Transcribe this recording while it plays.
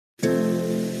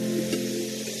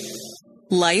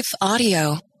Life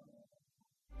Audio.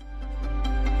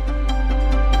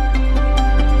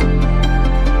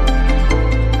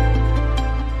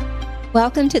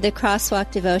 Welcome to the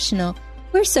Crosswalk Devotional.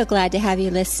 We're so glad to have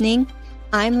you listening.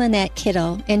 I'm Lynette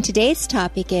Kittle, and today's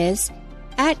topic is,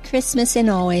 At Christmas and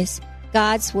Always,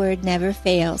 God's Word Never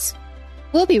Fails.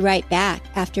 We'll be right back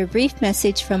after a brief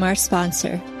message from our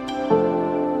sponsor.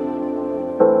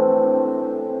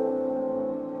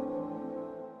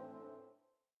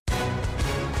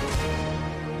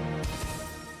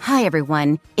 Hi,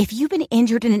 everyone. If you've been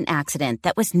injured in an accident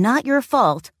that was not your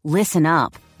fault, listen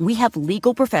up. We have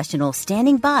legal professionals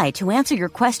standing by to answer your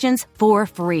questions for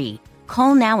free.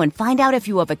 Call now and find out if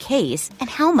you have a case and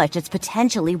how much it's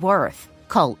potentially worth.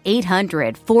 Call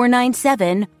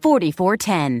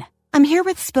 800-497-4410. I'm here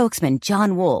with spokesman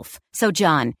John Wolf. So,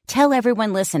 John, tell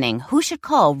everyone listening who should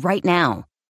call right now.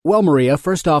 Well, Maria,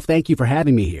 first off, thank you for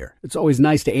having me here. It's always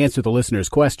nice to answer the listeners'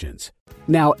 questions.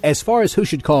 Now, as far as who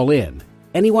should call in,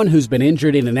 anyone who's been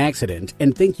injured in an accident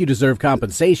and think you deserve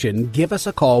compensation, give us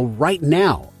a call right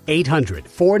now.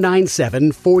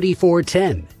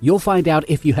 800-497-4410. You'll find out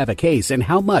if you have a case and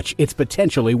how much it's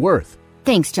potentially worth.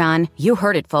 Thanks, John. You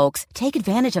heard it, folks. Take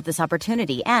advantage of this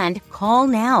opportunity and call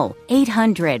now.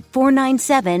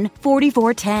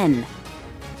 800-497-4410.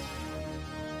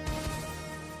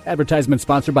 Advertisement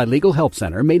sponsored by Legal Help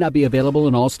Center. May not be available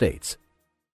in all states.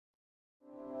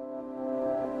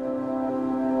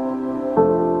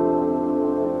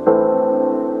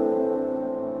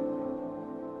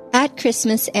 At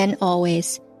Christmas and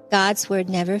Always, God's Word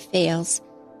Never Fails.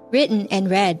 Written and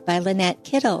read by Lynette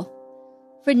Kittle.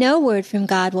 For no word from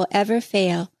God will ever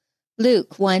fail.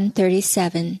 Luke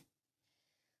 1:37.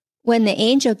 When the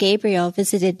angel Gabriel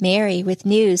visited Mary with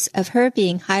news of her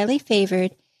being highly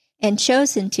favored and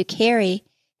chosen to carry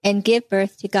and give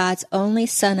birth to God's only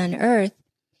Son on earth,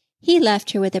 he left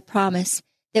her with a promise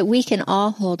that we can all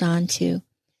hold on to.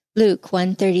 Luke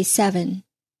 1:37.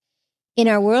 In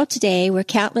our world today, where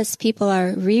countless people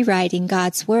are rewriting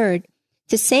God's Word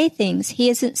to say things He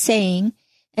isn't saying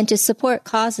and to support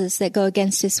causes that go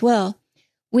against His will,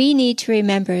 we need to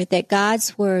remember that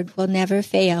God's Word will never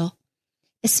fail,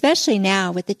 especially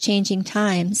now with the changing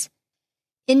times.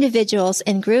 Individuals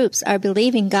and groups are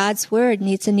believing God's Word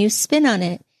needs a new spin on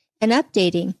it, an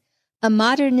updating, a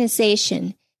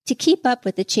modernization to keep up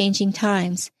with the changing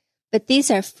times. But these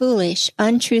are foolish,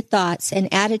 untrue thoughts and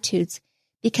attitudes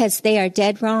because they are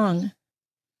dead wrong.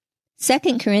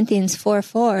 2 Corinthians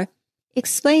 4:4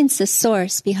 explains the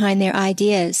source behind their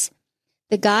ideas.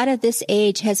 The God of this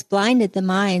age has blinded the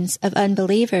minds of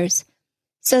unbelievers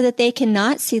so that they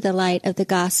cannot see the light of the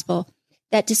gospel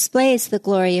that displays the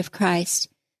glory of Christ,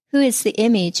 who is the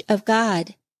image of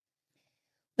God.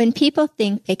 When people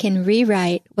think they can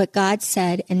rewrite what God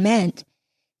said and meant,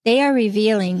 they are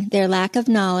revealing their lack of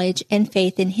knowledge and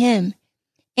faith in Him,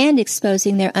 and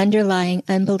exposing their underlying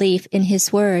unbelief in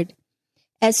His Word.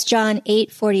 As John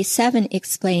 8:47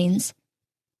 explains,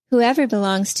 whoever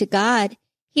belongs to God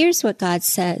hears what God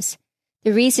says.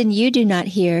 The reason you do not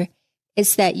hear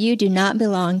is that you do not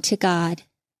belong to God.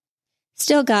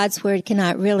 Still, God's Word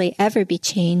cannot really ever be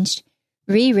changed,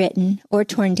 rewritten, or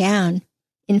torn down.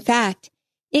 In fact,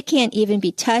 it can't even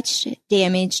be touched,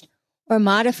 damaged, or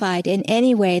modified in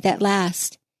any way that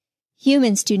lasts.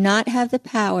 Humans do not have the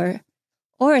power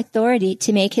or authority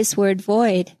to make His Word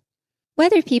void.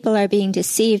 Whether people are being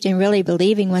deceived and really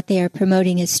believing what they are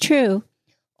promoting is true,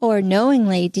 or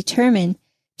knowingly determined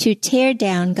to tear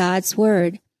down God's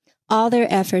Word, all their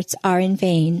efforts are in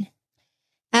vain.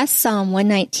 As Psalm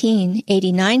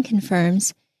 119:89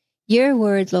 confirms, Your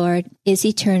Word, Lord, is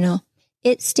eternal.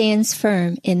 It stands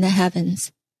firm in the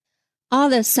heavens.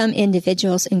 Although some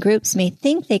individuals and groups may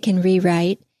think they can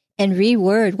rewrite and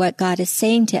reword what God is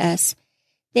saying to us,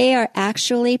 they are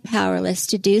actually powerless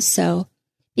to do so,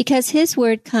 because His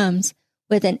Word comes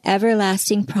with an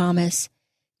everlasting promise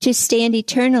to stand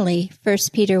eternally,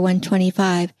 1 Peter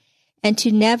 1:25, and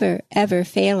to never, ever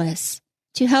fail us.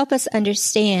 To help us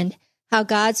understand how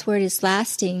God's Word is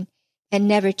lasting and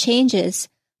never changes,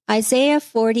 Isaiah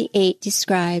 48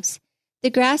 describes, the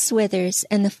grass withers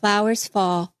and the flowers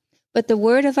fall, but the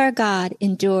word of our God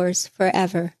endures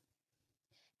forever.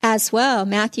 As well,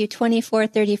 Matthew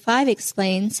 24:35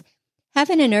 explains,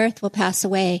 Heaven and earth will pass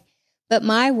away, but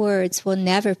my words will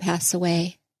never pass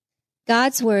away.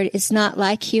 God's Word is not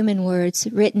like human words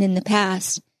written in the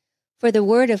past, for the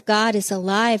Word of God is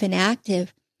alive and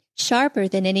active, sharper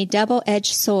than any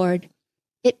double-edged sword.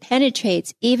 It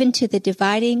penetrates even to the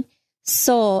dividing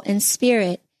soul and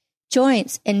spirit,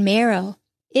 joints and marrow.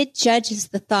 It judges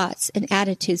the thoughts and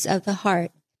attitudes of the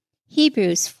heart.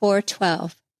 Hebrews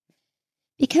 4:12.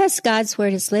 Because God's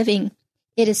Word is living,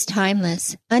 It is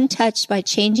timeless, untouched by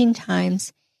changing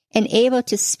times, and able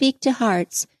to speak to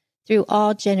hearts through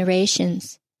all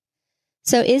generations.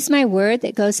 So is my word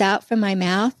that goes out from my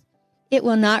mouth. It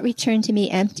will not return to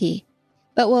me empty,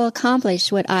 but will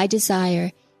accomplish what I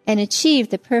desire and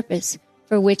achieve the purpose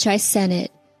for which I sent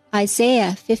it.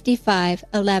 Isaiah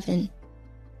 55:11.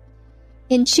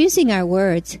 In choosing our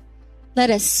words,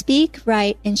 let us speak,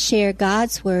 write, and share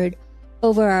God's word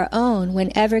over our own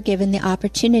whenever given the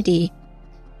opportunity.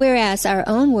 Whereas our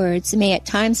own words may at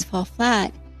times fall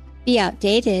flat, be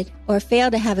outdated, or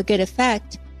fail to have a good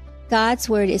effect, God's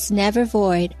word is never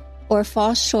void or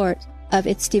falls short of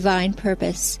its divine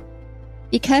purpose.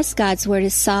 Because God's word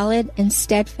is solid and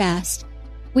steadfast,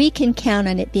 we can count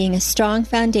on it being a strong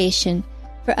foundation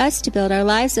for us to build our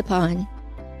lives upon.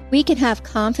 We can have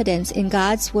confidence in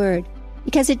God's word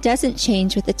because it doesn't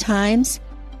change with the times,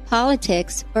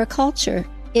 politics, or culture.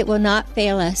 It will not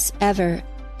fail us ever.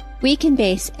 We can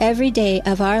base every day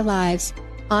of our lives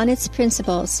on its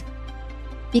principles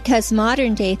because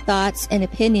modern-day thoughts and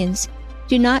opinions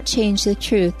do not change the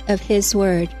truth of His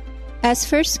word. As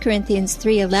 1 Corinthians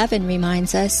 3:11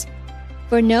 reminds us,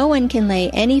 "For no one can lay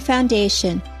any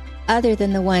foundation other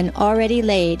than the one already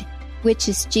laid, which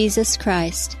is Jesus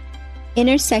Christ."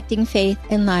 Intersecting faith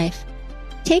and life.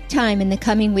 Take time in the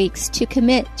coming weeks to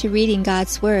commit to reading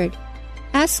God's Word.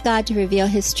 Ask God to reveal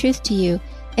His truth to you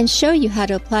and show you how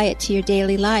to apply it to your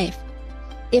daily life.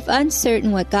 If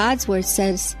uncertain what God's Word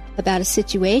says about a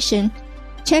situation,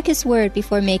 check His Word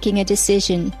before making a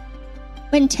decision.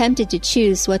 When tempted to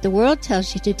choose what the world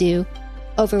tells you to do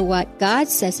over what God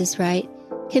says is right,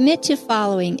 commit to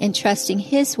following and trusting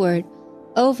His Word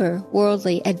over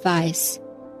worldly advice.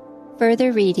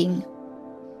 Further reading.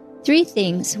 3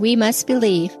 things we must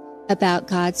believe about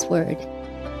God's Word.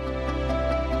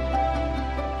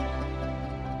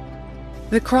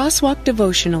 The Crosswalk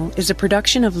Devotional is a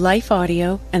production of Life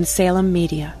Audio and Salem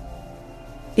Media.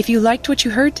 If you liked what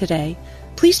you heard today,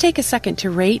 please take a second to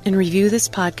rate and review this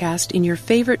podcast in your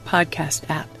favorite podcast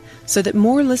app so that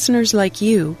more listeners like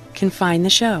you can find the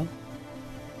show.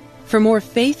 For more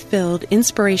faith-filled,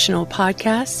 inspirational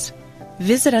podcasts,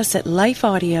 visit us at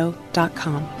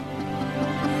lifeaudio.com.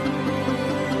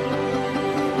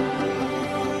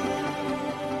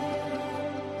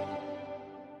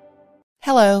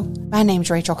 Hello, my name's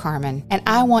Rachel Carmen, and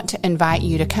I want to invite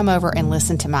you to come over and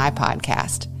listen to my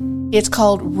podcast. It's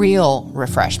called Real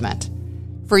Refreshment.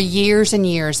 For years and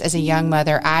years as a young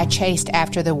mother, I chased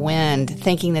after the wind,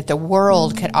 thinking that the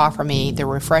world could offer me the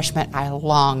refreshment I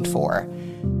longed for.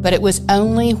 But it was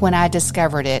only when I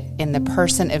discovered it in the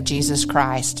person of Jesus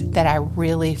Christ that I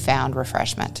really found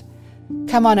refreshment.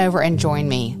 Come on over and join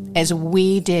me as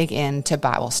we dig into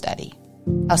Bible study.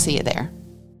 I'll see you there.